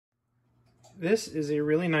this is a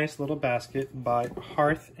really nice little basket by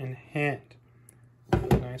Hearth and Hand.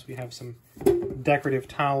 Really nice. We have some decorative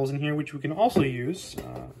towels in here, which we can also use,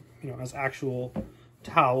 as actual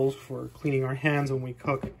towels for cleaning our hands when we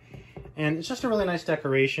cook. And it's just a really nice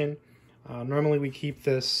decoration. Normally we keep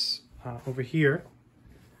this over here,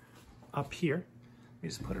 up here. Let me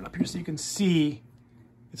just put it up here so you can see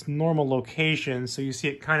its normal location. So you see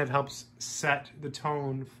it kind of helps set the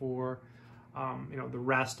tone for the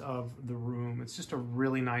rest of the room. It's just a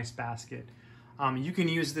really nice basket. You can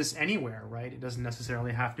use this anywhere, right? It doesn't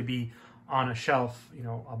necessarily have to be on a shelf,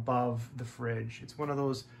 above the fridge. It's one of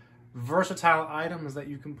those versatile items that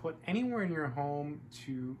you can put anywhere in your home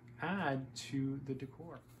to add to the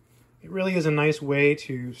decor. It really is a nice way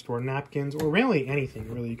to store napkins, or really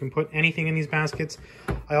anything, really. You can put anything in these baskets.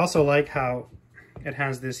 I also like how it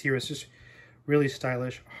has this here. It's just really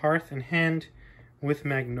stylish. Hearth and Hand with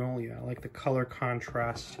magnolia. I like the color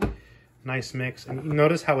contrast. Nice mix. And you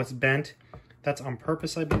notice how it's bent. That's on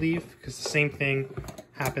purpose, I believe, because the same thing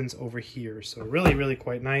happens over here. So really, really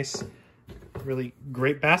quite nice. Really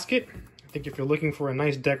great basket. I think if you're looking for a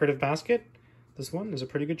nice decorative basket, this one is a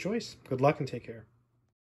pretty good choice. Good luck and take care.